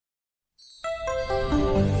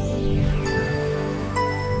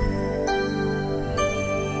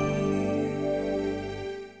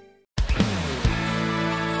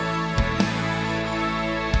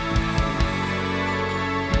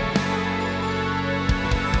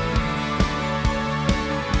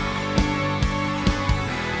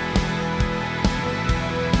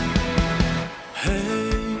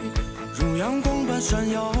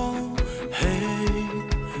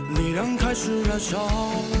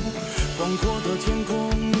广阔的天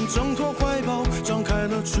空，挣脱怀抱，张开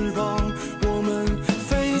了翅膀，我们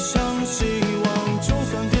飞向希望。就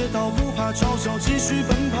算跌倒，不怕嘲笑，继续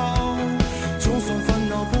奔跑。就算烦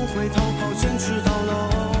恼，不会逃跑，坚持到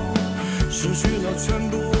老。失去了全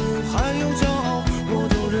部，还有骄傲，我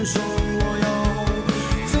的人生我要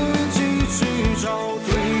自己去找。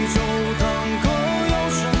对酒当歌要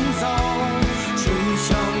深造，吹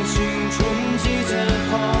响青春季节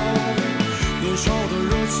号。年少的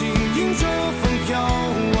热情迎着风飘啊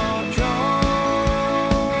飘，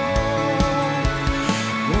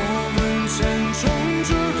我们前程知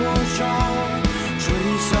多少？吹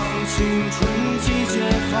响青春季节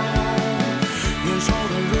号，年少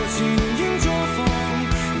的热情迎着风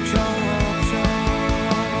飘啊飘。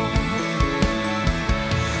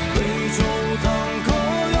对酒当歌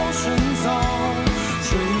要深造，吹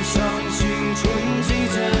响青春季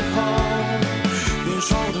节号，年少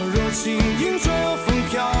的热情迎着风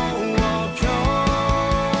飘啊飘。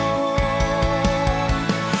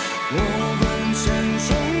我们前程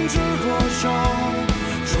知多少？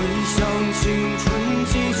吹响青春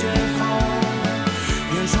季节号，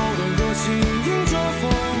年少的热情迎着风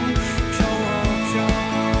飘啊飘。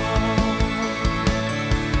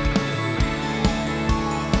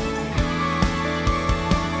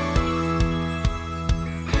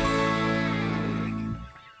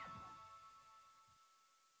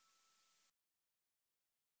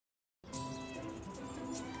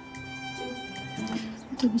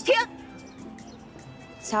对不起。停！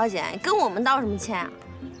小姐，你跟我们道什么歉啊？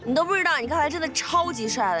你都不知道，你刚才真的超级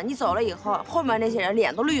帅的。你走了以后，后面那些人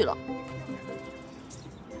脸都绿了。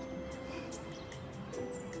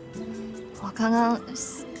我刚刚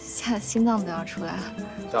吓得心脏都要出来了。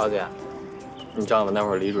小姐，你知道吗？那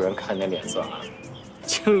会儿李主任看你那脸色啊，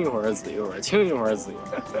青一会儿紫一会儿，青一会儿紫一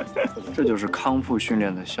会儿。这就是康复训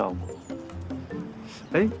练的效果。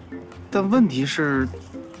哎，但问题是，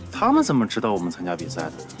他们怎么知道我们参加比赛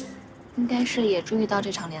的？应该是也注意到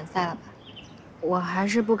这场联赛了吧？我还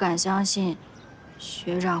是不敢相信，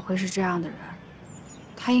学长会是这样的人。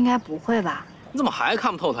他应该不会吧？你怎么还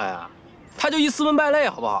看不透他呀？他就一斯文败类，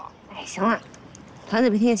好不好？哎，行了，团队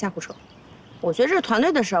别听见瞎胡扯。我觉得这是团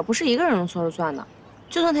队的事儿，不是一个人能说了算的。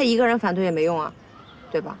就算他一个人反对也没用啊，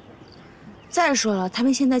对吧？再说了，他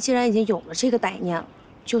们现在既然已经有了这个歹念，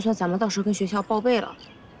就算咱们到时候跟学校报备了，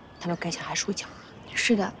他们该抢还是会抢。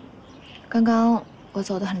是的，刚刚我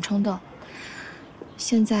走得很冲动，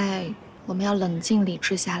现在我们要冷静理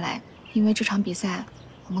智下来，因为这场比赛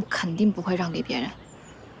我们肯定不会让给别人。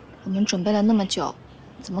我们准备了那么久，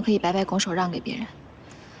怎么可以白白拱手让给别人？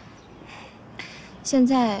现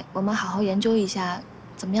在我们好好研究一下，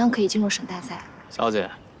怎么样可以进入省大赛。小姐，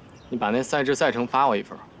你把那赛制赛程发我一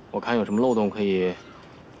份，我看有什么漏洞可以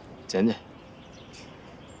减减。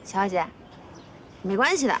小姐，没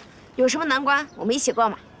关系的，有什么难关我们一起过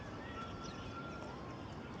嘛。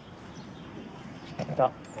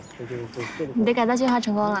你的改造计划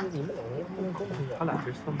成功了。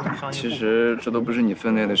其实这都不是你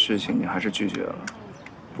分内的事情，你还是拒绝了。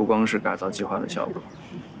不光是改造计划的效果。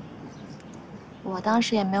我当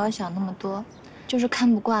时也没有想那么多，就是看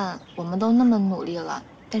不惯我们都那么努力了，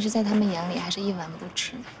但是在他们眼里还是一文不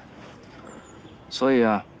值。所以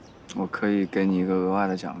啊，我可以给你一个额外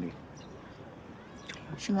的奖励。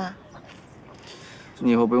是吗？你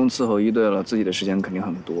以后不用伺候一队了，自己的时间肯定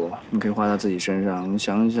很多，你可以花在自己身上。你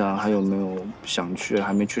想一想，还有没有想去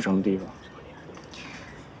还没去成的地方？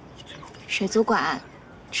水族馆、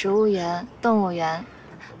植物园、动物园、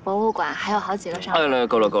博物馆，还有好几个上。哎了，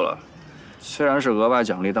够了够了。虽然是额外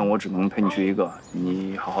奖励，但我只能陪你去一个，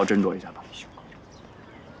你好好斟酌一下吧。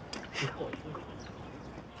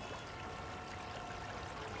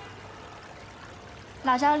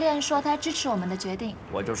老教练说他支持我们的决定，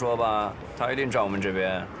我就说吧，他一定站我们这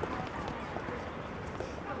边。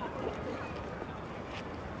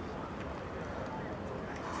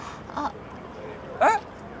啊！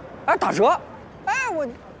哎，打折！哎，我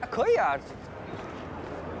可以啊。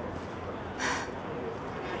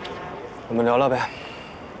我们聊聊呗。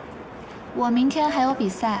我明天还有比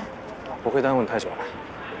赛，不会耽误你太久吧？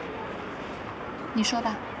你说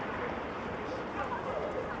吧。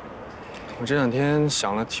我这两天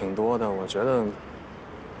想了挺多的，我觉得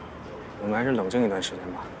我们还是冷静一段时间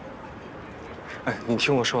吧。哎，你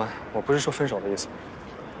听我说完，我不是说分手的意思，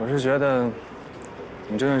我是觉得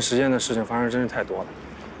你这段时间的事情发生真是太多了，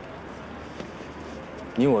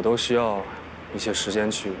你我都需要一些时间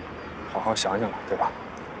去好好想想了，对吧？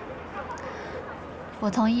我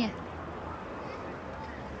同意。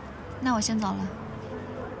那我先走了。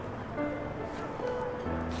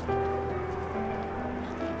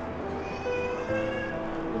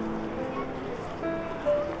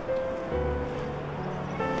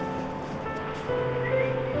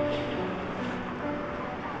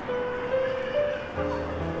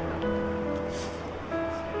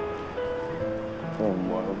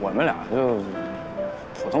们俩就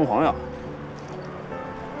普通朋友。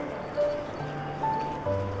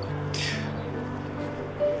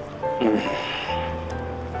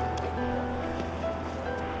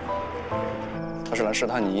他是来试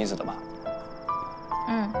探你意思的吧？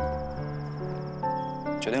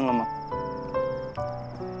决定了吗？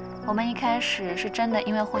我们一开始是真的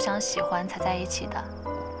因为互相喜欢才在一起的，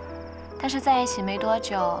但是在一起没多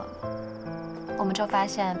久，我们就发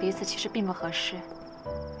现彼此其实并不合适。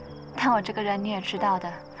但我这个人你也知道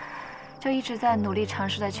的，就一直在努力尝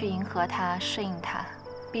试的去迎合他、适应他，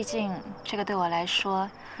毕竟这个对我来说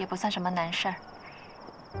也不算什么难事儿。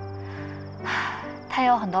他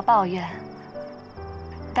有很多抱怨，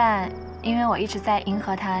但因为我一直在迎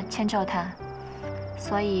合他、迁就他，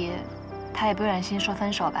所以他也不忍心说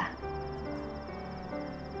分手吧。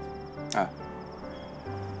哎，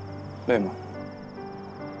累吗？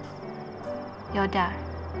有点儿。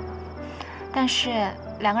但是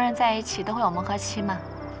两个人在一起都会有磨合期嘛，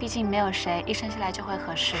毕竟没有谁一生下来就会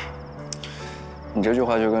合适。你这句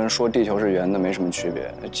话就跟说地球是圆的没什么区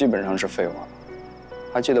别，基本上是废话。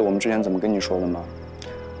还记得我们之前怎么跟你说的吗？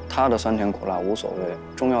他的酸甜苦辣无所谓，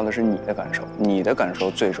重要的是你的感受，你的感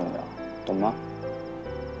受最重要，懂吗？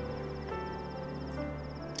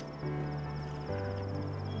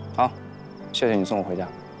好，谢谢你送我回家，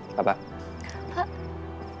拜拜。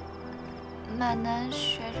马南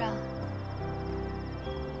学长。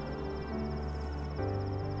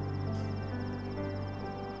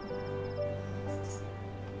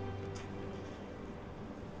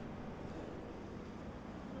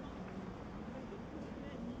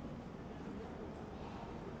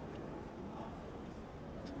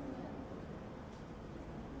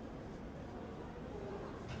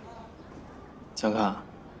小康，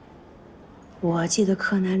我记得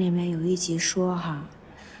柯南里面有一集说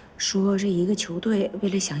说这一个球队为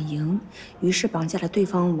了想赢，于是绑架了对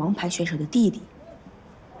方王牌选手的弟弟。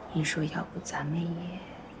你说要不咱们也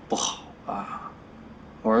不好吧？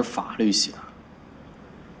我是法律系的，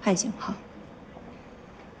还行哈。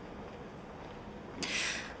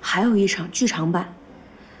还有一场剧场版，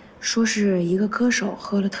说是一个歌手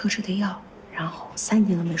喝了特制的药，然后3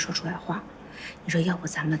天都没说出来话。你说要不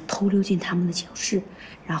咱们偷溜进他们的寝室，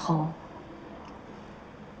然后……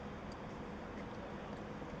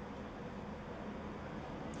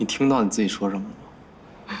你听到你自己说什么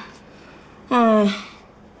了吗？哎，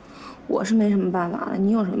我是没什么办法了，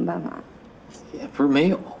你有什么办法？也不是没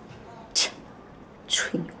有。切，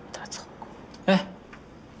吹牛大草狗。哎，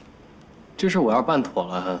这事我要是办妥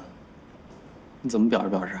了，你怎么表示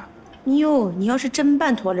表示啊？你要是真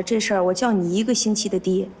办妥了这事儿，我叫你1个星期的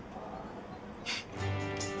爹。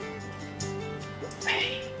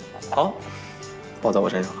好，包在我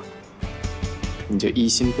身上了，你就一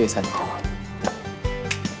心备赛就好了。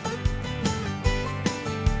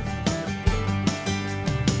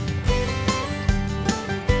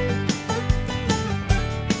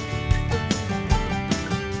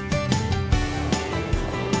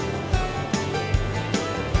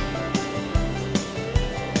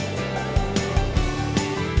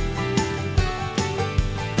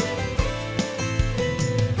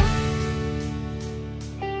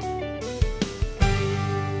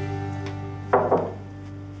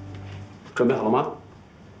准备好了吗？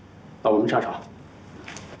那我们下场。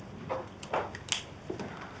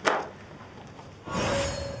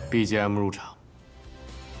BGM 入场。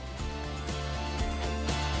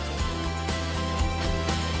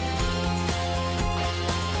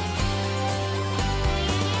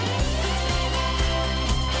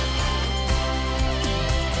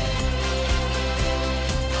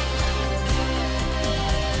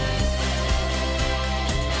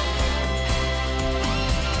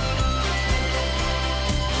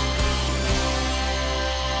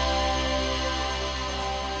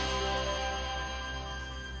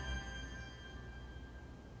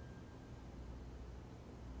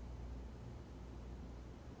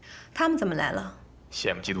他们怎么来了？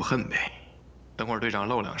羡慕嫉妒恨呗。等会儿队长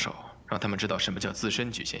露2手，让他们知道什么叫自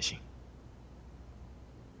身局限性。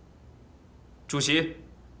主席，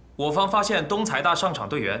我方发现东财大上场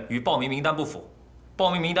队员与报名名单不符，报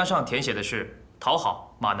名名单上填写的是陶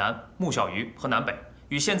好、马南、穆小鱼和南北，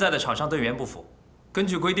与现在的场上队员不符。根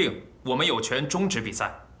据规定，我们有权终止比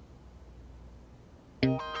赛。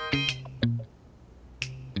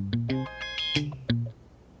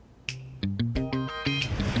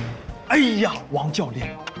哎呀，王教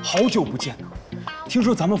练，好久不见了！听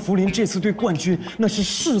说咱们福林这次队冠军，那是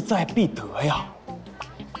势在必得呀。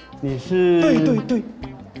你是？对。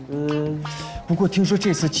不过听说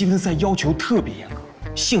这次积分赛要求特别严格，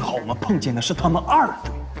幸好我们碰见的是他们2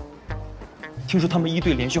队。听说他们一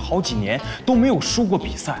队连续好几年都没有输过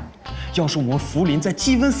比赛。要是我们福林在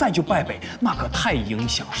积分赛就败北，那可太影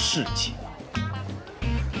响士气了。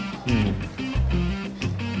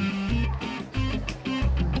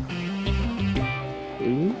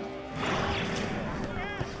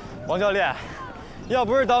王教练，要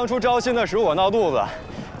不是当初招新的时候我闹肚子，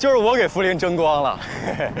就是我给福林争光了。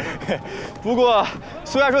不过，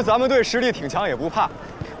虽然说咱们队实力挺强，也不怕，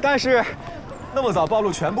但是那么早暴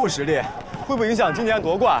露全部实力，会不会影响今年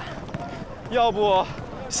夺冠？要不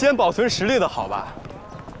先保存实力的好吧？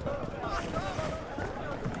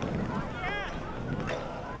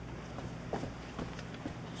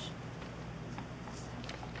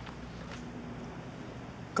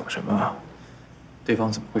搞什么啊？对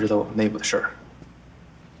方怎么会知道我们内部的事儿？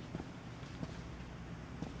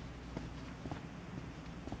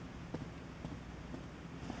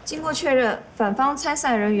经过确认，反方参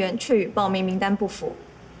赛人员确与报名名单不符。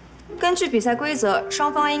根据比赛规则，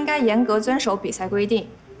双方应该严格遵守比赛规定，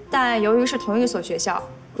但由于是同一所学校，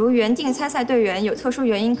如原定参赛队员有特殊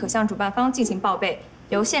原因可向主办方进行报备，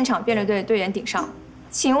由现场辩论队队员顶上。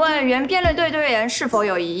请问原辩论队队员是否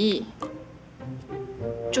有异议？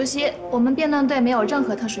主席，我们辩论队没有任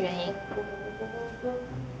何特殊原因。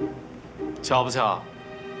巧不巧？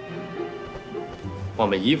我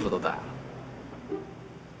们衣服都带了。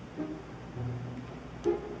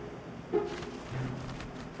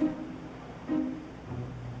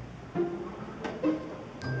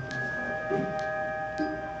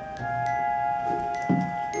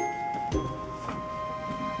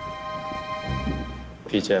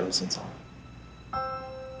BGM 请走。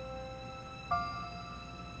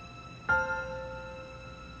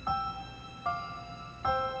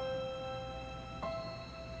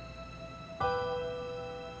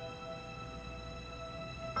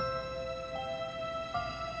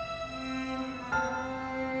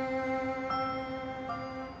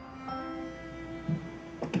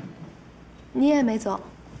你也没走。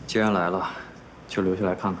既然来了，就留下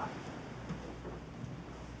来看看。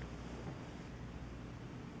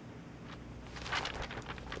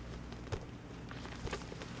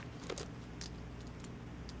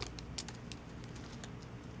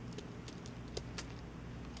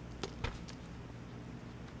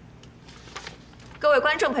各位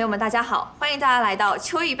观众朋友们，大家好！欢迎大家来到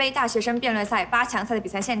秋艺杯大学生辩论赛8强赛的比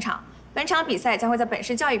赛现场。本场比赛将会在本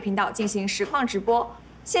市教育频道进行实况直播。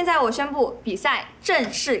现在我宣布，比赛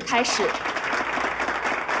正式开始。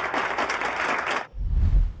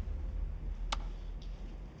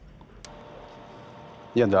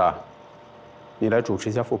燕子，你来主持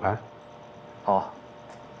一下复盘。好，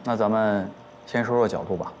那咱们先说说角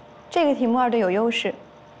度吧。这个题目2队有优势。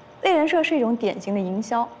类人设是一种典型的营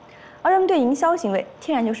销，而人们对营销行为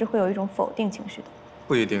天然就是会有一种否定情绪的。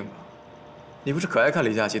不一定吧？你不是可爱看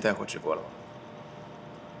李佳琦带货直播了吗？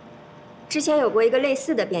之前有过一个类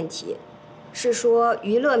似的辩题，是说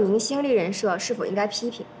娱乐明星立人设是否应该批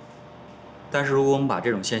评。但是如果我们把这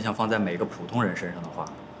种现象放在每个普通人身上的话，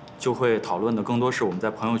就会讨论的更多是我们在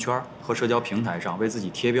朋友圈和社交平台上为自己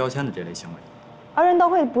贴标签的这类行为，而人都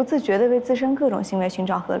会不自觉地为自身各种行为寻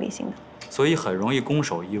找合理性的，所以很容易攻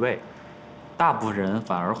守易位。大部分人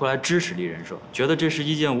反而会来支持立人设，觉得这是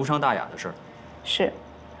一件无伤大雅的事儿。是，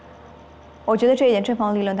我觉得这一点正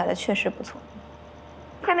方立论打得确实不错。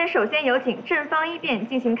下面首先有请正方一辩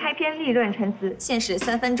进行开篇立论陈词，限时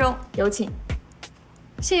3分钟，有请。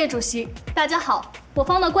谢谢主席。大家好，我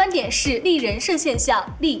方的观点是立人设现象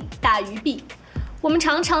利大于弊。我们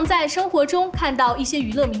常常在生活中看到一些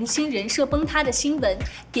娱乐明星人设崩塌的新闻，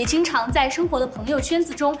也经常在生活的朋友圈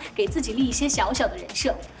子中给自己立一些小小的人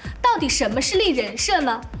设。到底什么是立人设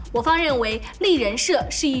呢？我方认为，立人设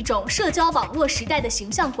是一种社交网络时代的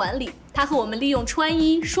形象管理，它和我们利用穿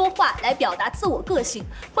衣、说话来表达自我个性，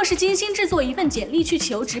或是精心制作一份简历去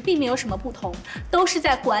求职，并没有什么不同，都是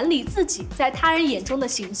在管理自己在他人眼中的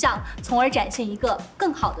形象，从而展现一个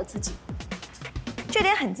更好的自己。这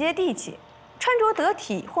点很接地气，穿着得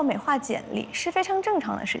体或美化简历是非常正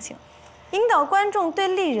常的事情，引导观众对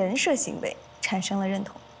立人设行为产生了认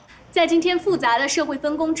同。在今天复杂的社会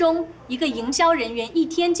分工中，一个营销人员一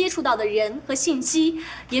天接触到的人和信息，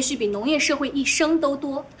也许比农业社会一生都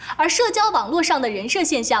多。而社交网络上的人设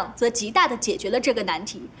现象，则极大地解决了这个难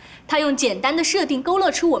题。它用简单的设定勾勒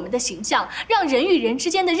出我们的形象，让人与人之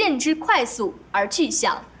间的认知快速而具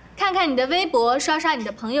象。看看你的微博，刷刷你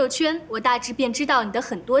的朋友圈，我大致便知道你的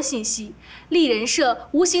很多信息。立人设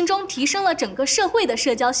无形中提升了整个社会的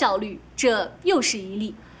社交效率，这又是一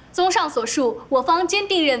例。综上所述，我方坚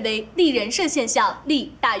定认为立人设现象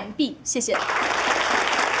利大于弊。谢谢。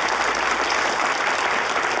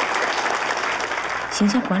形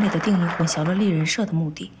象管理的定义混淆了立人设的目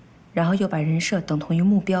的。然后又把人设等同于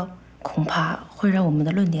目标，恐怕会让我们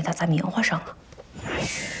的论点打在棉花上了。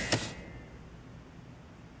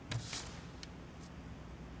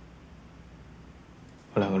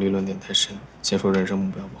我两个理论点太深，先说人生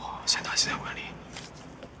目标不好，先打思想管理。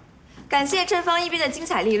感谢正方一辩的精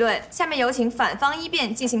彩立论，下面有请反方一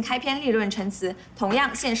辩进行开篇立论陈词，同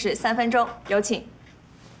样限时3分钟，有请。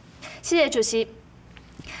谢谢主席。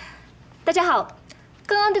大家好，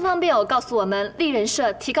刚刚对方辩友告诉我们，立人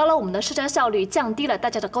设提高了我们的社交效率，降低了大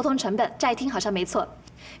家的沟通成本，乍一听好像没错。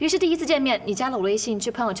于是第一次见面，你加了我微信，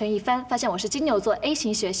去朋友圈一翻，发现我是金牛座 A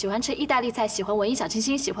型血，喜欢吃意大利菜，喜欢文艺小清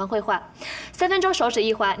新，喜欢绘画。3分钟手指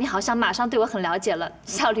一滑，你好像马上对我很了解了，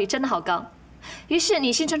效率真的好高。于是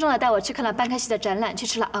你兴冲冲地带我去看了半开戏的展览，去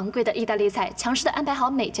吃了昂贵的意大利菜，强势地安排好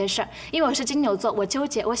每件事儿。因为我是金牛座，我纠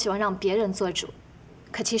结，我喜欢让别人做主。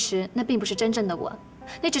可其实那并不是真正的我，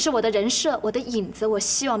那只是我的人设，我的影子，我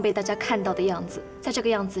希望被大家看到的样子。在这个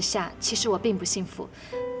样子下，其实我并不幸福，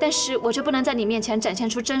但是我却不能在你面前展现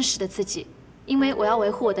出真实的自己，因为我要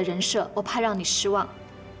维护我的人设，我怕让你失望。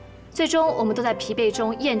最终，我们都在疲惫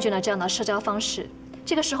中厌倦了这样的社交方式。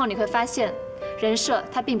这个时候，你会发现，人设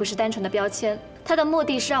它并不是单纯的标签，它的目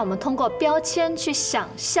的是让我们通过标签去想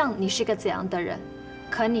象你是一个怎样的人。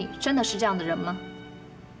可你真的是这样的人吗？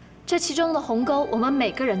这其中的鸿沟，我们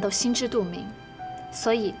每个人都心知肚明。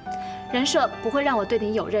所以，人设不会让我对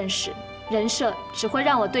你有认识，人设只会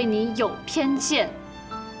让我对你有偏见。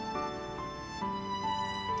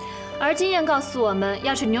而经验告诉我们，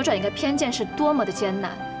要去扭转一个偏见是多么的艰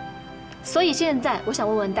难。所以现在，我想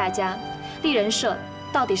问问大家，立人设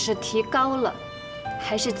到底是提高了，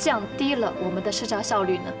还是降低了我们的社交效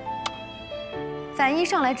率呢？反一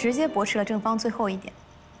上来直接驳斥了正方最后一点，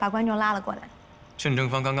把观众拉了过来。趁正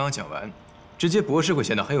方刚刚讲完，直接驳斥会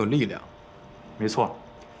显得很有力量。没错，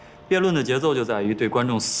辩论的节奏就在于对观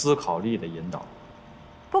众思考力的引导。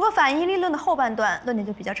不过反一立论的后半段论点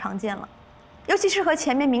就比较常见了，尤其是和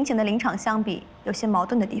前面明显的临场相比，有些矛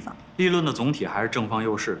盾的地方。立论的总体还是正方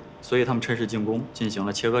优势，所以他们趁势进攻，进行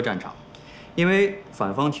了切割战场。因为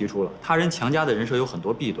反方提出了他人强加的人设有很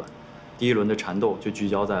多弊端，第一轮的缠斗就聚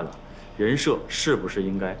焦在了人设是不是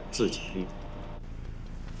应该自己立。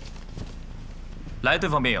来，对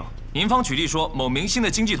方辩友，您方举例说某明星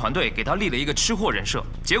的经纪团队给他立了一个吃货人设，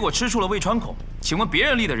结果吃出了胃穿孔。请问别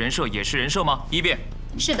人立的人设也是人设吗？一辩。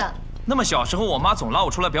是的。那么小时候我妈总拉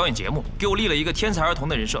我出来表演节目，给我立了一个天才儿童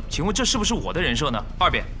的人设，请问这是不是我的人设呢？二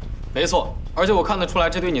辩。没错，而且我看得出来，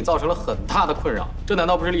这对你造成了很大的困扰，这难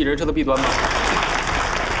道不是立人设的弊端吗？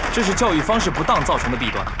这是教育方式不当造成的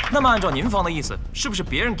弊端。那么按照您方的意思，是不是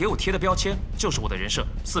别人给我贴的标签就是我的人设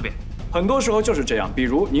？4辩。很多时候就是这样，比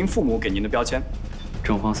如您父母给您的标签。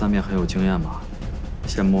正方3辩很有经验吧？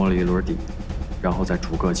先摸了一轮底，然后再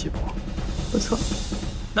逐个击破。不错。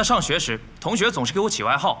那上学时，同学总是给我起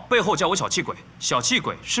外号，背后叫我小气鬼。小气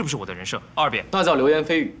鬼是不是我的人设？二辩。那叫流言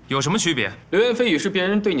蜚语。有什么区别？流言蜚语是别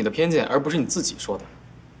人对你的偏见，而不是你自己说的。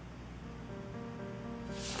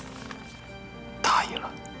大意了。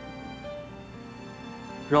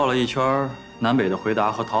绕了一圈，南北的回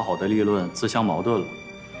答和讨好的立论自相矛盾了。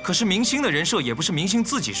可是明星的人设也不是明星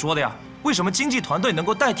自己说的呀，为什么经纪团队能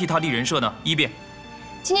够代替他立人设呢？一辩。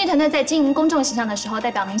经纪团队在经营公众形象的时候，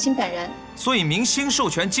代表明星本人。所以明星授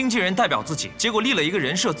权经纪人代表自己，结果立了一个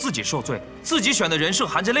人设，自己受罪。自己选的人设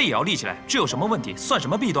含着泪也要立起来，这有什么问题？算什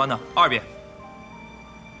么弊端呢？二辩。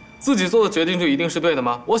自己做的决定就一定是对的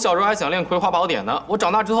吗？我小时候还想练《葵花宝典》呢，我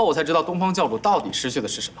长大之后我才知道东方教主到底失去的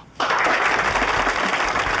是什么。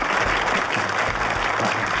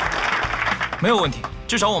没有问题。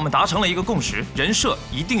至少我们达成了一个共识，人设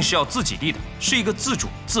一定是要自己立的，是一个自主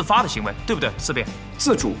自发的行为，对不对？4辩。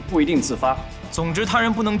自主不一定自发，总之他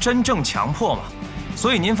人不能真正强迫嘛。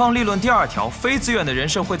所以您方立论第2条，非自愿的人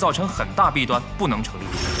设会造成很大弊端，不能成立。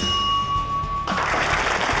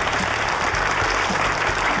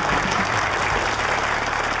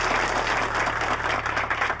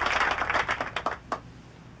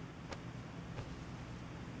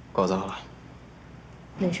搞砸了。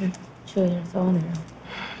没事，就有点糟那种。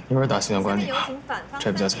一会儿打思想管理吧，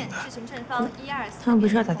这比较简单。他们不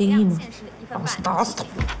是要打定义吗？打死他！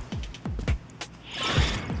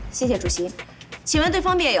谢谢主席。请问对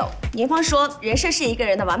方辩友，您方说人设是一个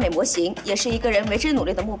人的完美模型，也是一个人为之努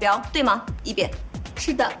力的目标，对吗？一辩。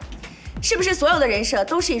是的。是不是所有的人设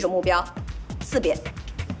都是一种目标？4辩。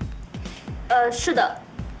是的。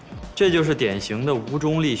这就是典型的无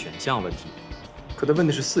中立选项问题。可他问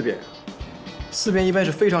的是4辩啊，4辩一般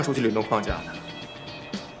是非常熟悉理论框架的。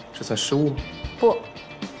这算失误吗？不，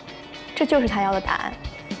这就是他要的答案，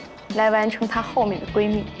来完成他后面的归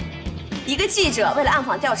命。一个记者为了暗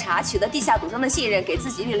访调查，取得地下赌庄的信任，给自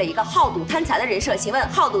己立了一个好赌贪财的人设。请问，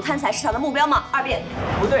好赌贪财是他的目标吗？二辩。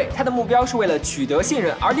不对，他的目标是为了取得信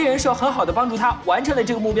任，而立人设很好的帮助他完成了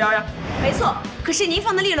这个目标呀。没错。可是您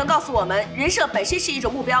方的立论告诉我们，人设本身是一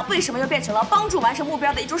种目标，为什么又变成了帮助完成目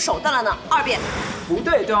标的一种手段了呢？二辩。不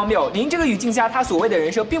对，对方辩友，您这个语境下，他所谓的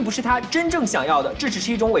人设并不是他真正想要的，这只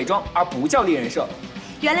是一种伪装，而不叫立人设。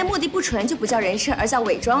原来目的不纯就不叫人设，而叫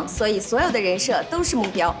伪装，所以所有的人设都是目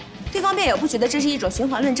标。对方辩友不觉得这是一种循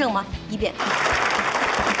环论证吗？一辩。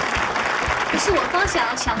可是我方想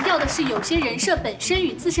要强调的是，有些人设本身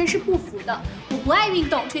与自身是不符的。我不爱运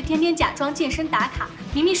动，却天天假装健身打卡；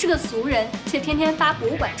明明是个俗人，却天天发博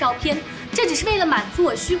物馆照片。这只是为了满足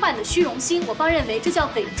我虚幻的虚荣心。我方认为这叫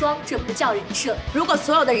伪装，这不叫人设。如果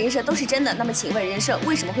所有的人设都是真的，那么请问人设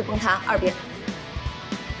为什么会崩塌？二辩。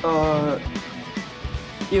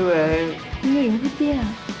因为人会变。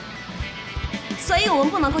所以我们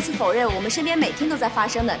不能够去否认我们身边每天都在发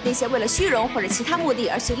生的那些为了虚荣或者其他目的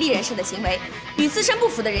而去立人设的行为，与自身不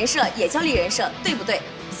符的人设也叫立人设，对不对？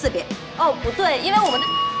四辩。哦，不对，因为我们的。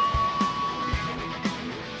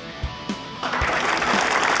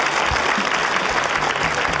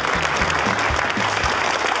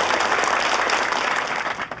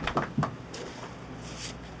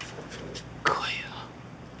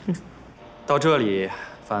到这里，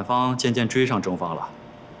反方渐渐追上正方了。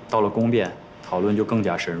到了公辩，讨论就更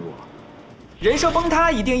加深入了。人设崩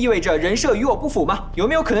塌一定意味着人设与我不符吗？有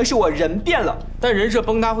没有可能是我人变了？但人设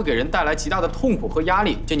崩塌会给人带来极大的痛苦和压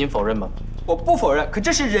力，这您否认吗？我不否认，可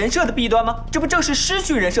这是人设的弊端吗？这不正是失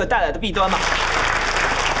去人设带来的弊端吗？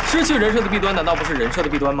失去人设的弊端难道不是人设的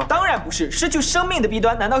弊端吗？当然不是。失去生命的弊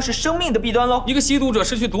端难道是生命的弊端喽？一个吸毒者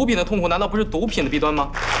失去毒品的痛苦难道不是毒品的弊端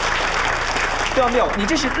吗？对方辩友，你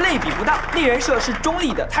这是类比不当。立人设是中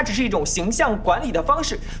立的，它只是一种形象管理的方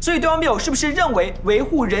式。所以对方辩友是不是认为维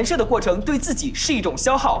护人设的过程对自己是一种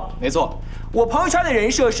消耗？没错。我朋友圈的人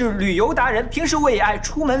设是旅游达人，平时我也爱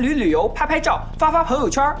出门旅游、拍照、发朋友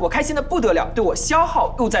圈，我开心的不得了。对我消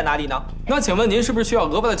耗又在哪里呢？那请问您是不是需要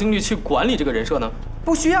额外的精力去管理这个人设呢？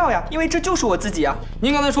不需要呀，因为这就是我自己啊。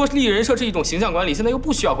您刚才说立人设是一种形象管理，现在又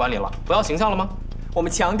不需要管理了，不要形象了吗？我们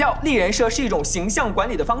强调立人设是一种形象管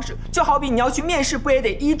理的方式，就好比你要去面试，不也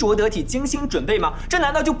得衣着得体、精心准备吗？这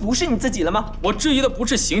难道就不是你自己了吗？我质疑的不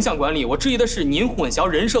是形象管理，我质疑的是您混淆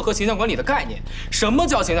人设和形象管理的概念。什么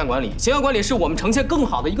叫形象管理？形象管理是我们呈现更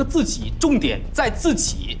好的一个自己，重点在自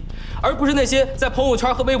己，而不是那些在朋友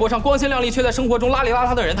圈和微博上光鲜亮丽，却在生活中邋里邋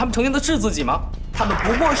遢的人。他们呈现的是自己吗？他们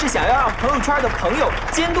不过是想要让朋友圈的朋友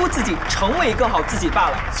监督自己，成为更好自己罢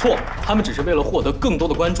了。错，他们只是为了获得更多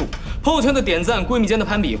的关注。朋友圈的点赞、闺蜜间的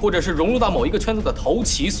攀比，或者是融入到某一个圈子的投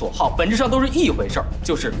其所好，本质上都是一回事儿，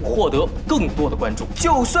就是获得更多的关注。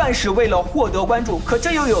就算是为了获得关注，可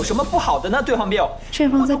这又有什么不好的呢？对方辩友，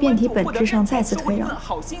正方在辩题本质上再次退让，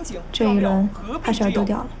这一轮还是要丢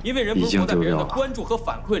掉了。因为人不是活在别人的关注和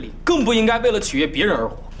反馈里，更不应该为了取悦别人而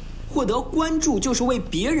活。获得关注就是为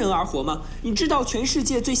别人而活吗？你知道全世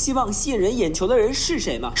界最希望吸引人眼球的人是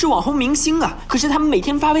谁吗？是网红明星啊！可是他们每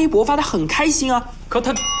天发微博发得很开心啊。可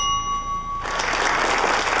他……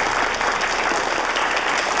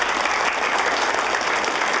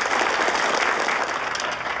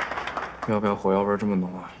要不要火药味这么浓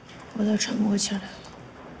啊？我都喘不过气来了。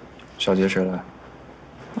小杰谁来？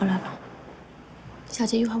我来吧。小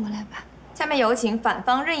杰，一会儿我来吧。下面有请反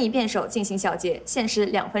方任意辩手进行小结，限时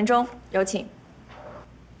2分钟，有请。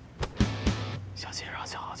小杰，让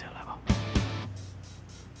小豪姐来吧。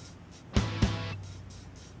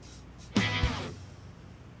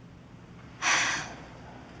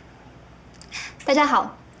大家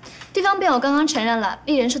好，对方辩友刚刚承认了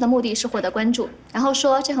立人设的目的是获得关注，然后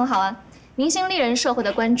说这很好啊。明星立人设获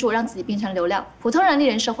得关注，让自己变成流量；普通人立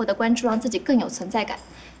人设获得关注，让自己更有存在感。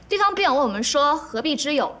对方辩友问我们说何必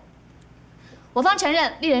之有？我方承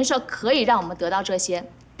认立人设可以让我们得到这些，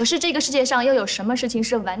可是这个世界上又有什么事情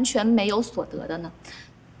是完全没有所得的呢？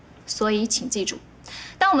所以请记住，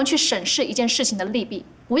当我们去审视一件事情的利弊，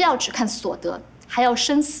不要只看所得，还要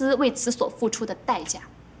深思为此所付出的代价。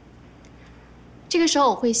这个时候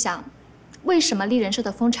我会想，为什么立人设的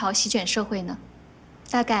风潮席卷社会呢？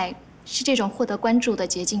大概是这种获得关注的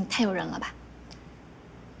捷径太诱人了吧。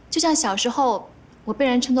就像小时候我被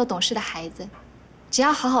人称作懂事的孩子，只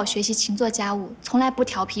要好好学习，勤做家务，从来不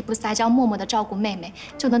调皮不撒娇，默默地照顾妹妹，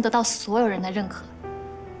就能得到所有人的认可。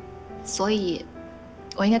所以，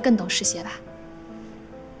我应该更懂事些吧。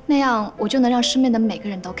那样我就能让身边的每个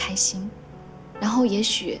人都开心，然后也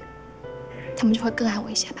许他们就会更爱我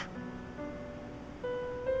一些吧。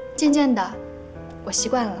渐渐的，我习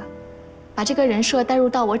惯了，把这个人设带入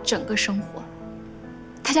到我整个生活。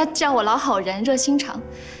大家叫我老好人、热心肠，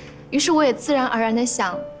于是我也自然而然地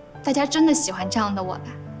想，大家真的喜欢这样的我吧？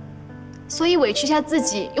所以委屈下自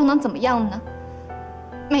己又能怎么样呢？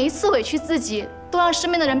每一次委屈自己，都让身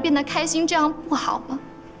边的人变得开心，这样不好吗？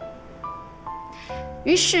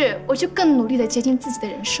于是我就更努力地接近自己的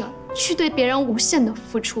人设，去对别人无限的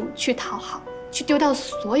付出，去讨好，去丢掉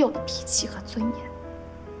所有的脾气和尊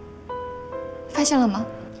严。发现了吗？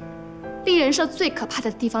立人设最可怕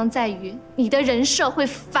的地方在于，你的人设会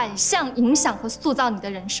反向影响和塑造你的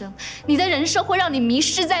人生。你的人设会让你迷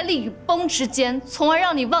失在立与崩之间，从而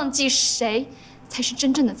让你忘记谁才是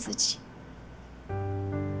真正的自己。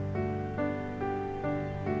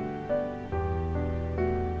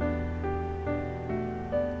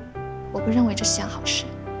我不认为这是件好事。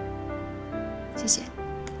谢谢。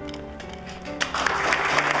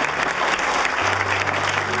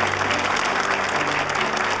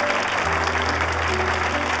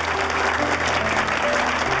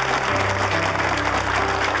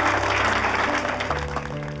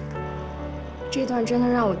这段真的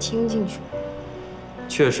让我听进去了，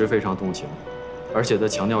确实非常动情，而且他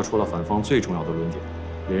强调出了反方最重要的论点：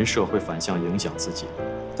人设会反向影响自己。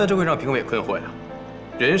但这会让评委困惑呀。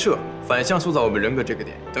人设反向塑造我们人格这个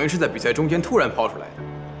点，等于是在比赛中间突然抛出来的。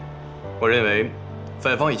我认为，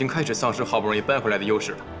反方已经开始丧失好不容易扳回来的优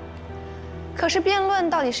势了。可是辩论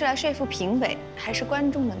到底是来说服评委还是观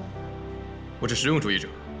众的呢？我是实用主义者，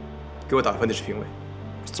给我打分的是评委。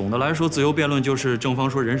总的来说，自由辩论就是正方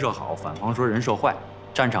说人设好，反方说人设坏，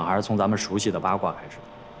战场还是从咱们熟悉的八卦开始。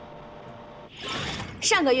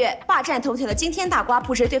上个月霸占头条的惊天大瓜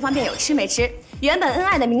不知对方辩友吃没吃？原本恩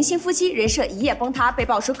爱的明星夫妻人设一夜崩塌，被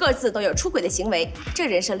爆出各自都有出轨的行为，这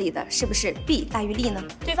人设立的是不是弊大于利呢？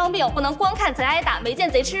对方辩友不能光看贼挨打，没见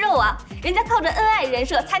贼吃肉啊！人家靠着恩爱人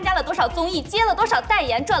设参加了多少综艺，接了多少代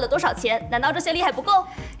言，赚了多少钱？难道这些利还不够？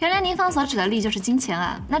原来您方所指的利就是金钱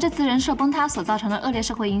啊！那这次人设崩塌所造成的恶劣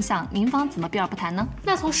社会影响，您方怎么避而不谈呢？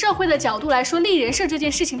那从社会的角度来说，立人设这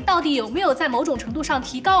件事情到底有没有在某种程度上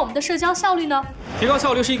提高我们的社交效率呢？提高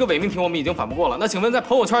效率是一个伪命题，我们已经反驳过了。那请问，在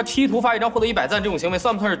朋友圈 T 图发一张获得100赞这种行为，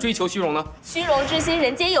算不算是追求虚荣呢？虚荣之心，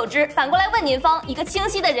人皆有之。反过来问您方，一个清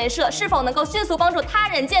晰的人设是否能够迅速帮助他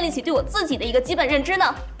人建立起对我自己的一个基本认知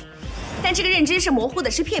呢？但这个认知是模糊的，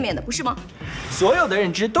是片面的，不是吗？所有的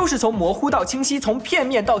认知都是从模糊到清晰，从片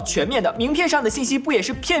面到全面的。名片上的信息不也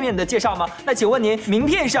是片面的介绍吗？那请问您，名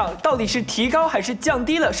片上到底是提高还是降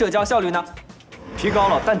低了社交效率呢？提高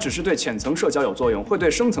了，但只是对浅层社交有作用，会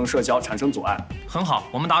对深层社交产生阻碍。很好，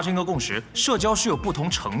我们达成一个共识：社交是有不同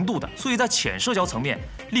程度的，所以在浅社交层面，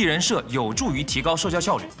立人设有助于提高社交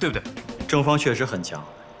效率，对不对？正方确实很强，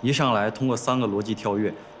一上来通过3个逻辑跳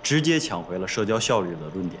跃，直接抢回了社交效率的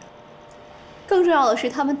论点。更重要的是，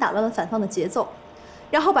他们打乱了反方的节奏，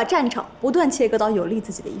然后把战场不断切割到有利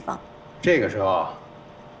自己的一方。这个时候，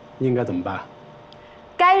应该怎么办？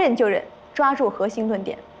该认就认，抓住核心论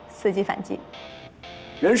点，伺机反击。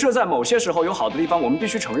人设在某些时候有好的地方，我们必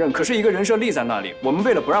须承认。可是，一个人设立在那里，我们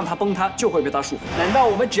为了不让它崩塌，就会被它束缚。难道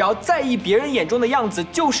我们只要在意别人眼中的样子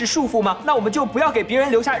就是束缚吗？那我们就不要给别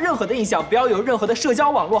人留下任何的印象，不要有任何的社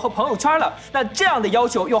交网络和朋友圈了。那这样的要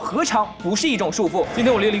求又何尝不是一种束缚？今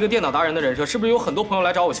天我立了一个电脑达人的人设，是不是有很多朋友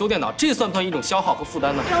来找我修电脑？这算不算一种消耗和负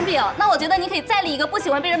担呢？对方辩友，那我觉得你可以再立一个不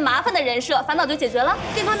喜欢被人麻烦的人设，烦恼就解决了。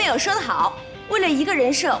对方辩友说得好。为了一个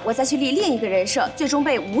人设，我再去立另一个人设，最终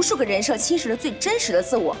被无数个人设侵蚀了最真实的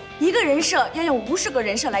自我。一个人设要用无数个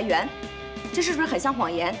人设来圆，这是不是很像谎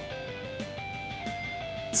言？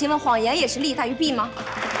请问谎言也是利大于弊吗？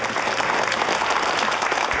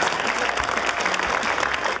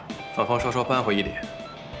反方稍稍扳回一点，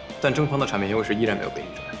但正方的产品优势依然没有被逆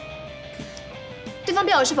转。对方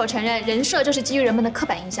辩友是否承认人设就是基于人们的刻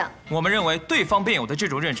板印象？我们认为对方辩友的这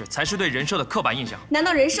种认识才是对人设的刻板印象。难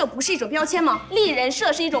道人设不是一种标签吗？立人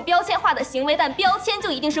设是一种标签化的行为，但标签就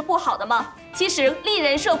一定是不好的吗？其实立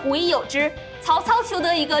人设古已有之。曹操求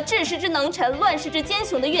得一个治世之能臣、乱世之奸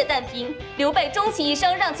雄的岳旦平，刘备终其一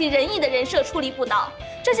生让其仁义的人设出离不倒，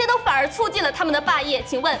这些都反而促进了他们的霸业。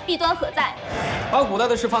请问弊端何在？把古代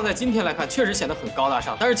的事放在今天来看，确实显得很高大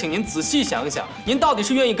上。但是，请您仔细想一想，您到底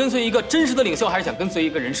是愿意跟随一个真实的领袖，还是想跟随一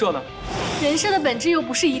个人设呢？人设的本质又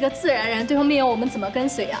不是一个自然而然，对方辩友我们怎么跟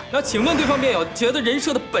随啊？那请问对方辩友觉得人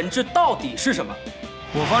设的本质到底是什么？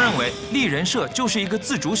我方认为，立人设就是一个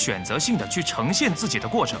自主选择性的去呈现自己的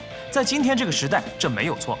过程。在今天这个时代，这没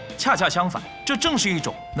有错。恰恰相反，这正是一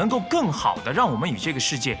种能够更好的让我们与这个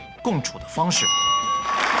世界共处的方式。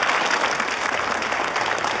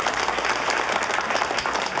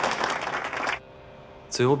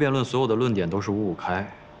自由辩论所有的论点都是五五开，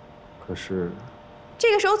可是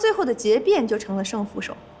这个时候，最后的结辩就成了胜负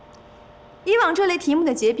手。以往这类题目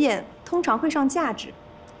的结辩通常会上价值，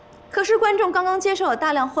可是观众刚刚接受了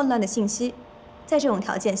大量混乱的信息，在这种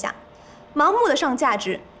条件下，盲目的上价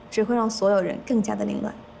值只会让所有人更加的凌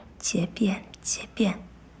乱。结变，结变，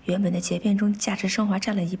原本的结变中价值升华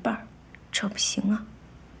占了一半，这不行啊！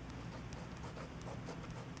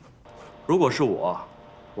如果是我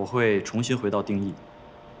会重新回到定义，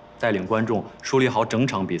带领观众梳理好整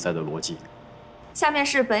场比赛的逻辑。下面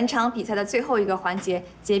是本场比赛的最后一个环节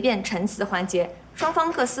——结辩陈词环节，双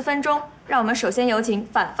方各4分钟。让我们首先有请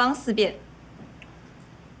反方4辩。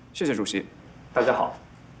谢谢主席。大家好。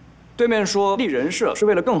对面说立人设是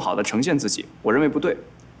为了更好地呈现自己，我认为不对。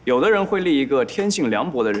有的人会立一个天性凉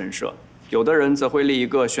薄的人设，有的人则会立一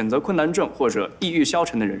个选择困难症或者抑郁消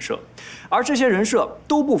沉的人设，而这些人设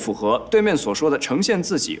都不符合对面所说的呈现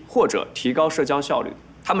自己或者提高社交效率。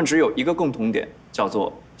他们只有一个共同点，叫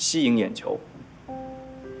做吸引眼球。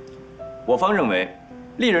我方认为，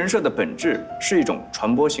立人设的本质是一种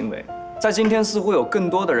传播行为。在今天，似乎有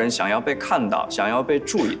更多的人想要被看到，想要被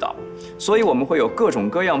注意到，所以我们会有各种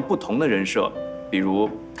各样不同的人设，比如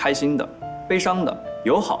开心的、悲伤的、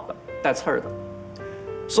友好的、带刺儿的。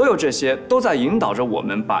所有这些都在引导着我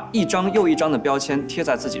们把一张又一张的标签贴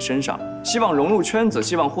在自己身上，希望融入圈子，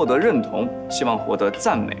希望获得认同，希望获得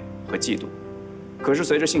赞美和嫉妒。可是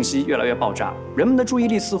随着信息越来越爆炸，人们的注意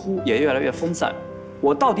力似乎也越来越分散。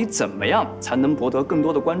我到底怎么样才能博得更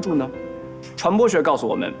多的关注呢？传播学告诉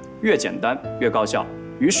我们，越简单越高效。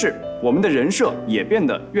于是，我们的人设也变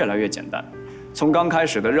得越来越简单。从刚开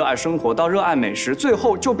始的热爱生活到热爱美食，最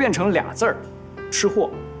后就变成2字儿：吃货。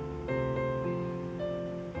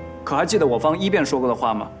可还记得我方1辩说过的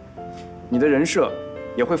话吗？你的人设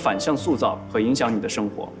也会反向塑造和影响你的生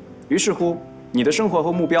活。于是乎，你的生活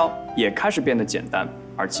和目标也开始变得简单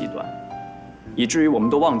而极端，以至于我们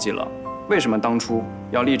都忘记了为什么当初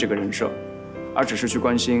要立这个人设，而只是去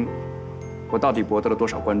关心我到底博得了多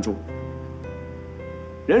少关注。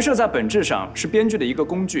人设在本质上是编剧的一个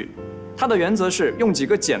工具，它的原则是用几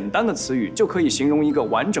个简单的词语就可以形容一个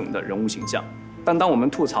完整的人物形象。但当我们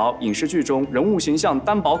吐槽影视剧中人物形象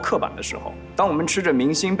单薄刻板的时候，当我们吃着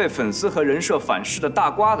明星被粉丝和人设反噬的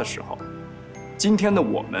大瓜的时候，今天的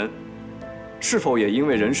我们是否也因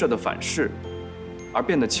为人设的反噬而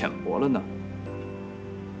变得浅薄了呢？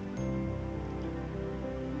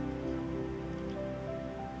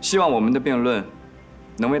希望我们的辩论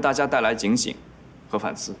能为大家带来警醒和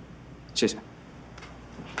反思，谢谢。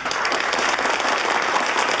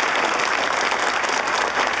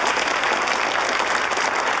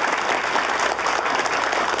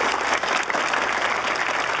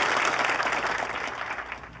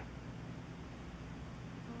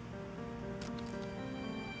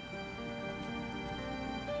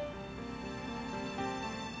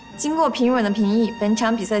经过评委的评议，本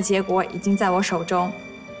场比赛的结果已经在我手中。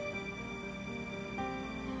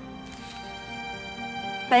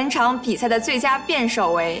本场比赛的最佳辩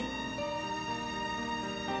手为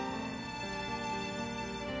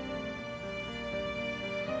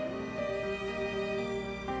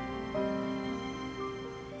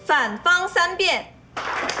反方3辩。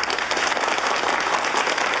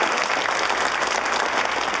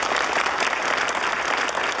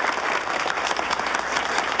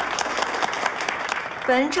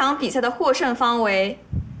本场比赛的获胜方为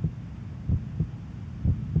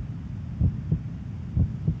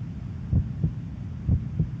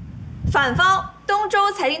反方东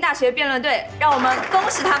周财经大学辩论队，让我们恭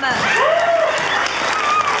喜他们。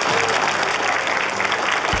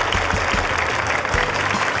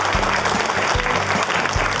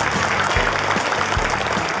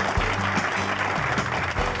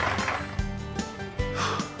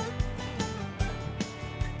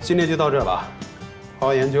今天就到这儿吧，好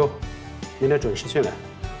好研究，明天准时训练。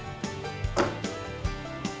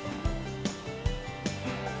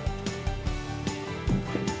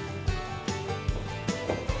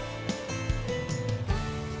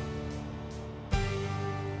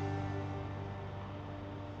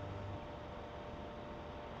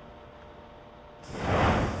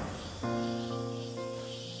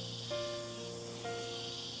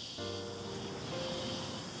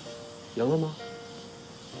赢了吗？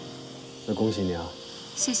那恭喜你啊！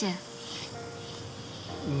谢谢。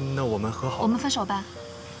那我们和好？我们分手吧。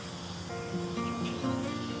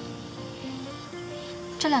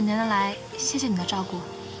这2年来，谢谢你的照顾，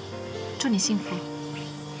祝你幸福。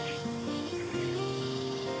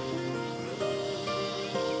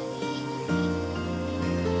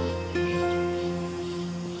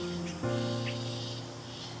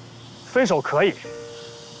分手可以，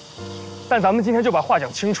但咱们今天就把话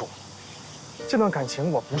讲清楚。这段感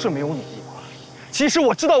情我不是没有努力过，其实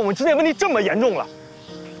我知道我们之间问题这么严重了，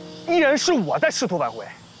依然是我在试图挽回。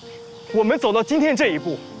我们走到今天这一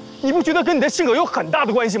步，你不觉得跟你的性格有很大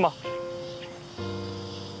的关系吗？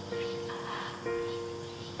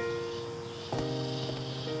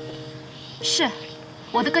是，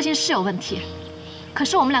我的个性是有问题，可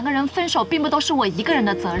是我们两个人分手并不都是我一个人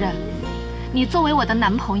的责任。你作为我的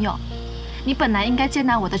男朋友，你本来应该接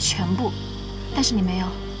纳我的全部，但是你没有。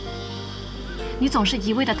你总是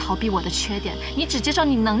一味地逃避我的缺点，你只接受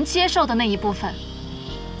你能接受的那一部分。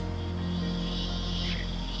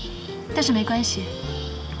但是没关系，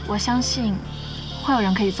我相信会有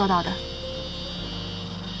人可以做到的。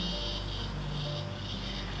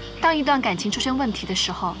当一段感情出现问题的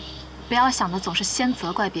时候，不要想的总是先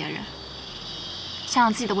责怪别人，想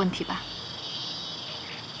想自己的问题吧。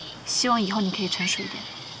希望以后你可以成熟一点。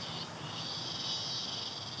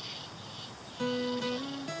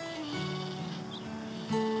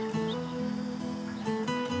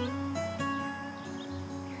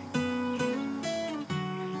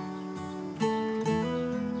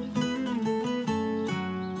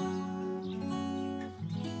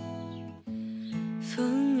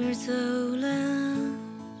风儿走了，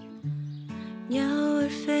鸟儿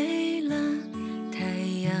飞了，太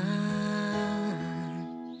阳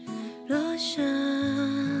落下，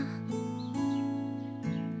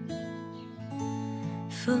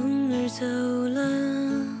风儿走了，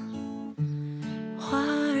花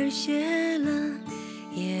儿谢了，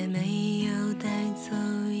也没有带走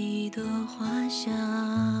一朵花香。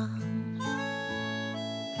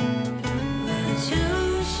我就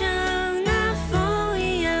像那风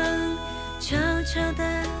一样，悄悄地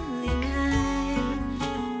离开，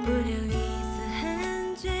不留一丝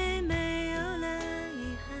痕迹，没有了遗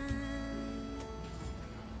憾。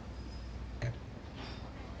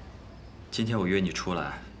今天我约你出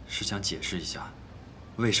来，是想解释一下，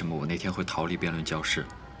为什么我那天会逃离辩论教室。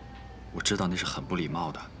我知道那是很不礼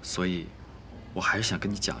貌的，所以，我还是想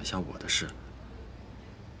跟你讲一下我的事。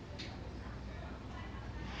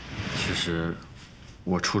其实，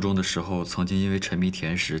我初中的时候曾经因为沉迷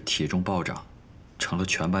甜食，体重暴涨，成了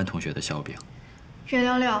全班同学的笑柄。袁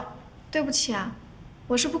六六，对不起啊，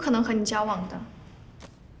我是不可能和你交往的。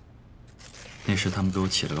那时他们给我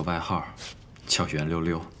起了个外号，叫袁溜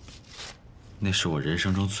溜。那是我人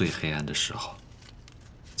生中最黑暗的时候。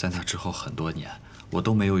在那之后很多年，我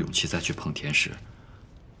都没有勇气再去碰甜食。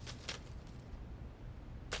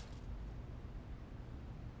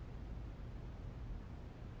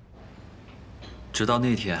直到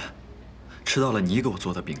那天，吃到了你给我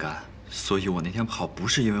做的饼干，所以我那天跑不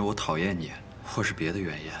是因为我讨厌你，或是别的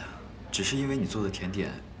原因，只是因为你做的甜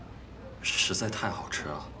点实在太好吃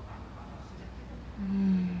了。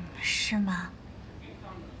是吗？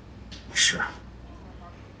是。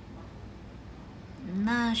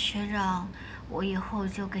那学长，我以后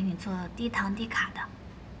就给你做低糖低卡的。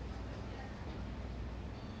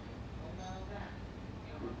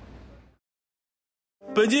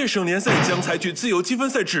本届省联赛将采取自由积分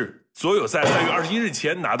赛制，所有在3月21日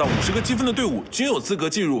前拿到50个积分的队伍均有资格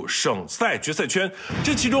进入省赛决赛圈。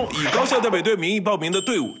这其中以高校代表队名义报名的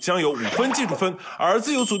队伍将有5分技术分，而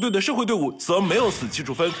自由组队的社会队伍则没有死技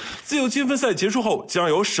术分。自由积分赛结束后，将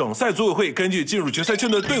由省赛组委会根据进入决赛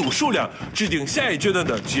圈的队伍数量，制定下一阶段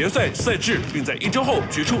的决赛赛制，并在1周后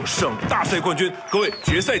决出省大赛冠军。各位，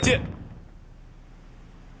决赛见！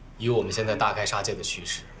以我们现在大开杀戒的趋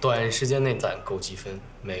势，短时间内攒够积分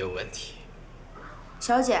没有问题。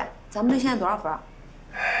小姐，咱们队现在多少分？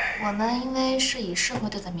我们因为是以社会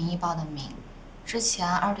队的名义报的名，之前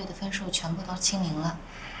2队的分数全部都清零了，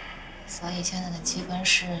所以现在的积分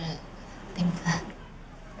是0分。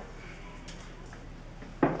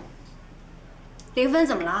0分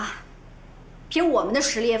怎么了？凭我们的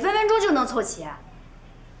实力，分分钟就能凑齐。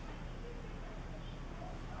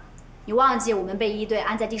你忘记我们被1队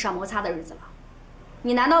按在地上摩擦的日子了？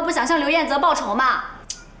你难道不想向刘彦泽报仇吗？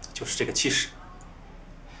就是这个气势。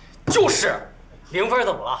就是，0分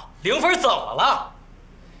怎么了？0分怎么了？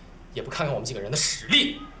也不看看我们几个人的实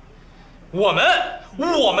力。我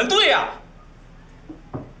们队啊，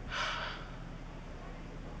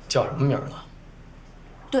叫什么名了？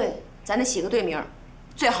对，咱得起个队名，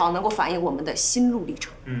最好能够反映我们的心路历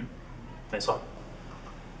程。没错。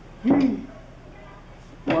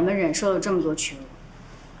我们忍受了这么多屈辱，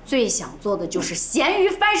最想做的就是咸鱼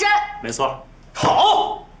翻身。没错。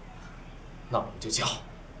好，那我们就叫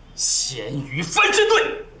咸鱼翻身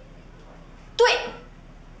队。对。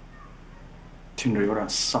听着有点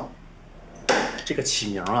丧。这个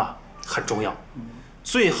起名啊很重要，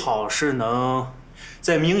最好是能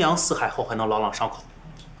在名扬四海后还能朗朗上口，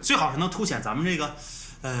最好是能凸显咱们这个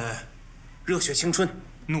热血青春、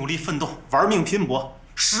努力奋斗、玩命拼搏、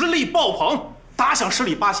实力爆棚、打响十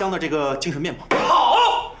里八乡的这个精神面貌。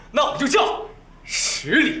好，那我们就叫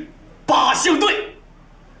实力八星队。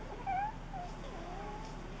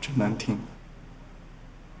真难听。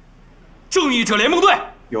正义者联盟队。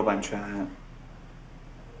有版权。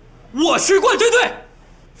我是冠军队。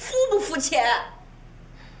肤不肤浅？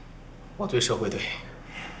我对社会队。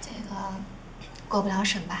这个过不了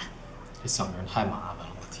审吧？这小名太麻烦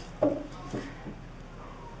了，我天。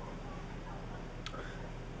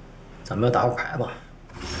咱们要打会牌吧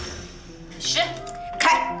？10，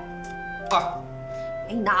开。2。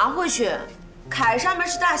哎，你拿回去。凯上面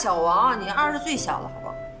是大小王，你2是最小的，好不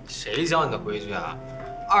好？谁教你的规矩啊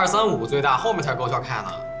？2、3、5最大，后面才是勾圈开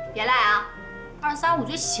呢。别赖啊！2、3、5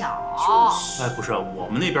最小。哎，不是，我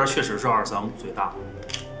们那边确实是2、3、5最大。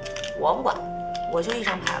我不管，我就一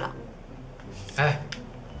张牌了。哎，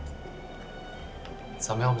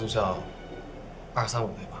咱们要不就叫2、3、5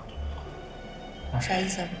对吧？啥意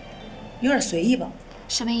思？有点随意吧？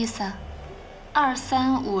什么意思？2、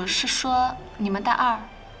3、5是说你们大2，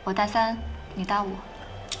我大3，你大5。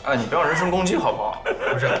哎，你不要人身攻击好不好？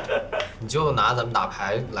不是，你就拿咱们打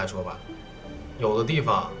牌来说吧，有的地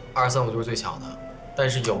方2、3、5就是最小的，但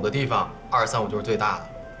是有的地方2、3、5就是最大的，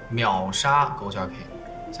秒杀勾圈 K，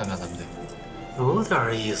 像不像咱们队？有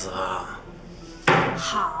点意思啊。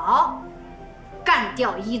好，干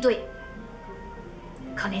掉1队。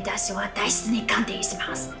金出しは大切に鑑定し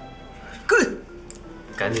ます。Good。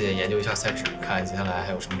赶紧研究一下赛制，看看接下来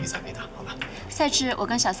还有什么比赛可以打，好吧？赛制我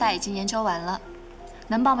跟小赛已经研究完了，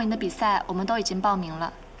能报名的比赛我们都已经报名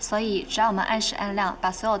了，所以只要我们按时按量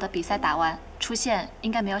把所有的比赛打完，出线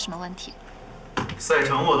应该没有什么问题。赛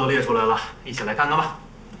程我都列出来了，一起来看看吧。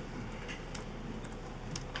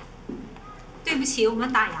对不起，我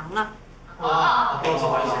们打烊了。不好意思，不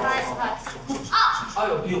好意思。哎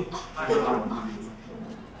呦哎呦！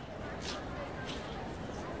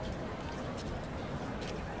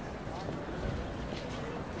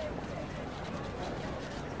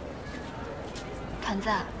团子，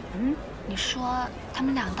你说他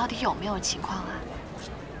们俩到底有没有情况啊？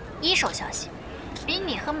一手消息，比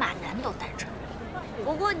你和马南都单纯。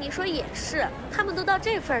不过你说也是，他们都到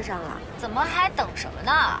这份上了，怎么还等什么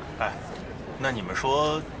呢？哎，那你们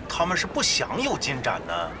说他们是不想有进展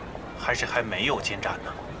呢，还是还没有进展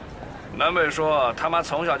呢？南北说他妈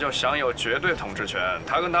从小就享有绝对统治权，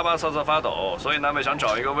他跟他爸瑟瑟发抖，所以南北想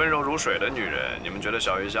找一个温柔如水的女人。你们觉得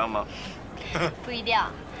小鱼香吗？不一定，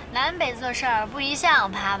南北做事儿不一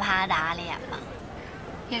向啪啪打脸吗？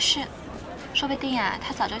也是，说不定啊，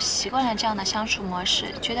他早就习惯了这样的相处模式，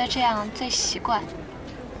觉得这样最习惯，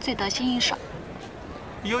最得心应手。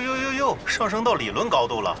哟，上升到理论高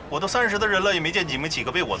度了。我都30的人了，也没见你们几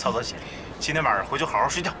个被我操心。今天晚上回去好好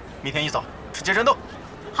睡觉，明天一早直接战斗。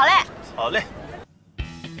好嘞。好嘞。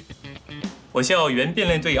我校原辩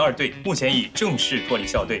论队2队目前已正式脱离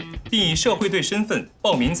校队，并以社会队身份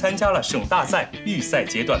报名参加了省大赛预赛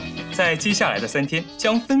阶段。在接下来的3天，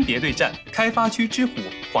将分别对战开发区之虎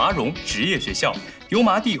华融职业学校、油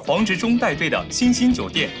麻地黄执中带队的新兴酒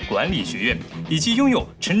店管理学院，以及拥有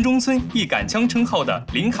城中村一杆枪称号的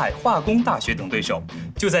临海化工大学等对手。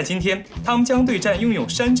就在今天，他们将对战拥有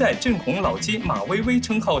山寨正红老街马薇薇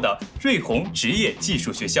称号的瑞虹职业技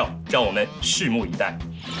术学校，让我们拭目以待。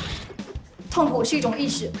痛苦是一种意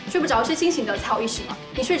识，睡不着是清醒的才有意识嘛。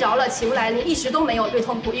你睡着了起不来，连意识都没有，对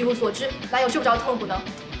痛苦一无所知，哪有睡不着的痛苦呢？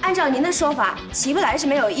按照您的说法，起不来是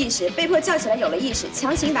没有意识，被迫叫起来有了意识，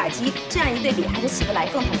强行打击，这样一对比，还是起不来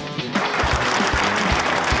更痛苦。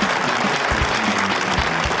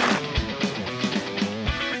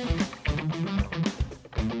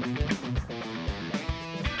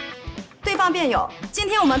对方辩友，今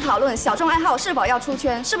天我们讨论小众爱好是否要出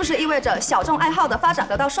圈，是不是意味着小众爱好的发展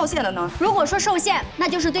得到受限了呢？如果说受限，那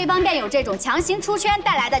就是对方辩友这种强行出圈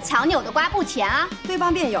带来的强扭的瓜不甜啊。对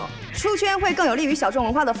方辩友，出圈会更有利于小众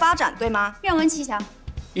文化的发展，对吗？愿闻其详。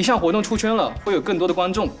一项活动出圈了，会有更多的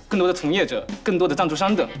观众、更多的从业者、更多的赞助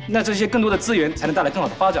商等，那这些更多的资源才能带来更好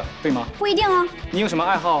的发展，对吗？不一定哦。你有什么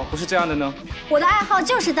爱好不是这样的呢？我的爱好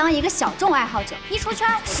就是当一个小众爱好者，一出圈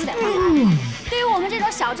我就得换来。对于我们这种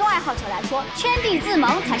小众爱好者来说，圈地自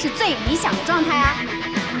萌才是最理想的状态啊。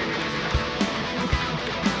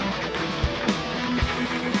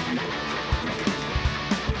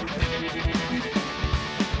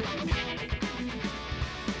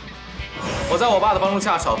我在我爸的帮助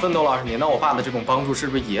下少奋斗了20年，那我爸的这种帮助是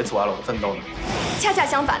不是也阻碍了我的奋斗呢？恰恰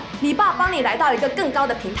相反，你爸帮你来到一个更高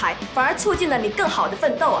的平台，反而促进了你更好的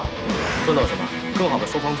奋斗啊！奋斗什么？更好的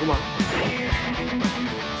收房租吗？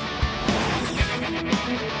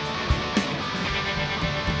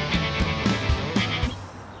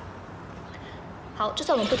好，这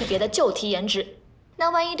次我们不提别的，就提颜值。那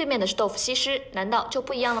万一对面的是豆腐西施，难道就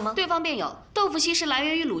不一样了吗？对方辩友，豆腐西施来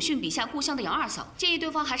源于鲁迅笔下故乡的杨二嫂，建议对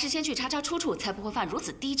方还是先去查查出处，才不会犯如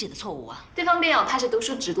此低级的错误啊。对方辩友，他是读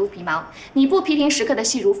书只读皮毛，你不批评时刻的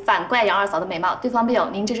戏如，反怪杨二嫂的美貌。对方辩友，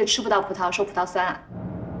您这是吃不到葡萄说葡萄酸啊。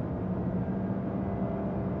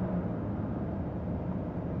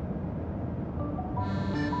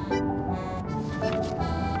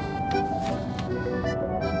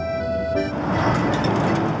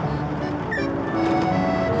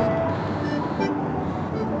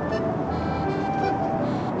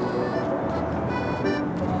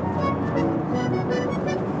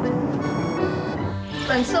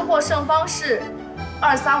 本次获胜方是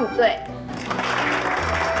235队。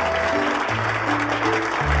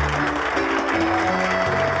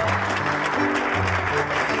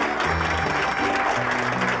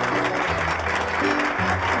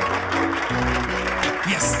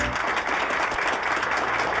Yes。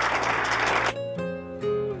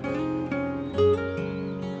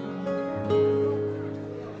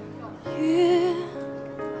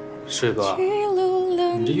水哥，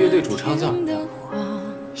你这乐队主唱叫什么呀？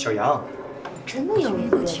 小杨，真的有一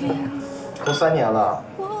个乐队啊？都3年了，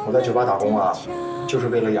我在酒吧打工啊，就是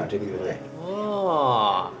为了养这个乐队。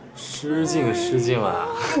哦，失敬失敬啊！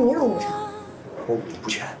那你怎么不唱？我不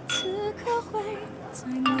全。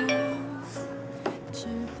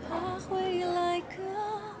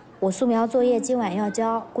我素描作业今晚要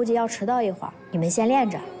交，估计要迟到一会儿，你们先练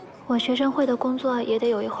着。我学生会的工作也得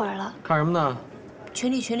有一会儿了。看什么呢？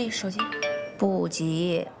群里，手机。不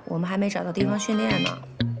急，我们还没找到地方训练呢。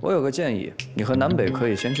我有个建议，你和南北可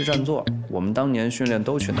以先去占座。我们当年训练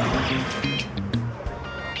都去南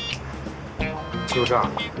北。就这儿。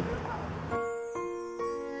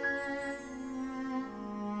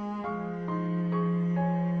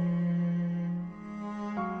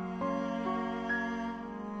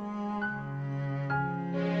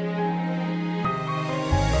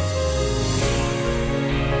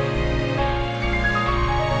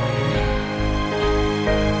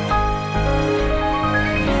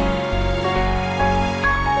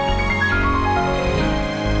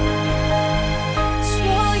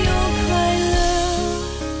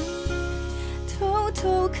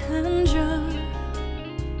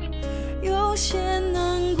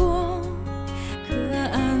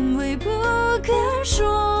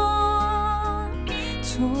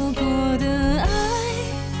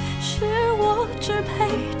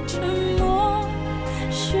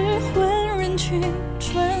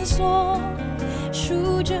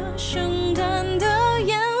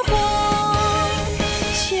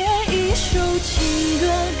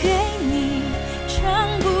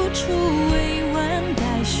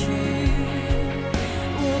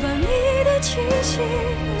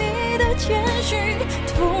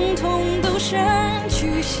统统都删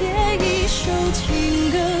去，写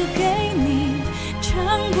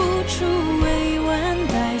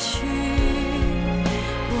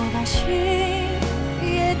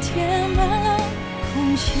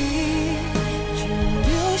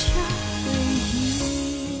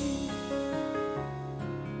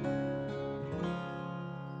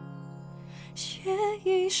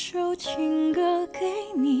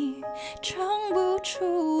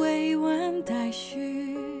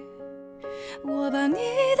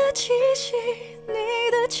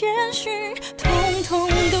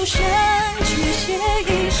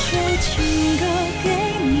一首情歌给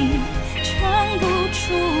你。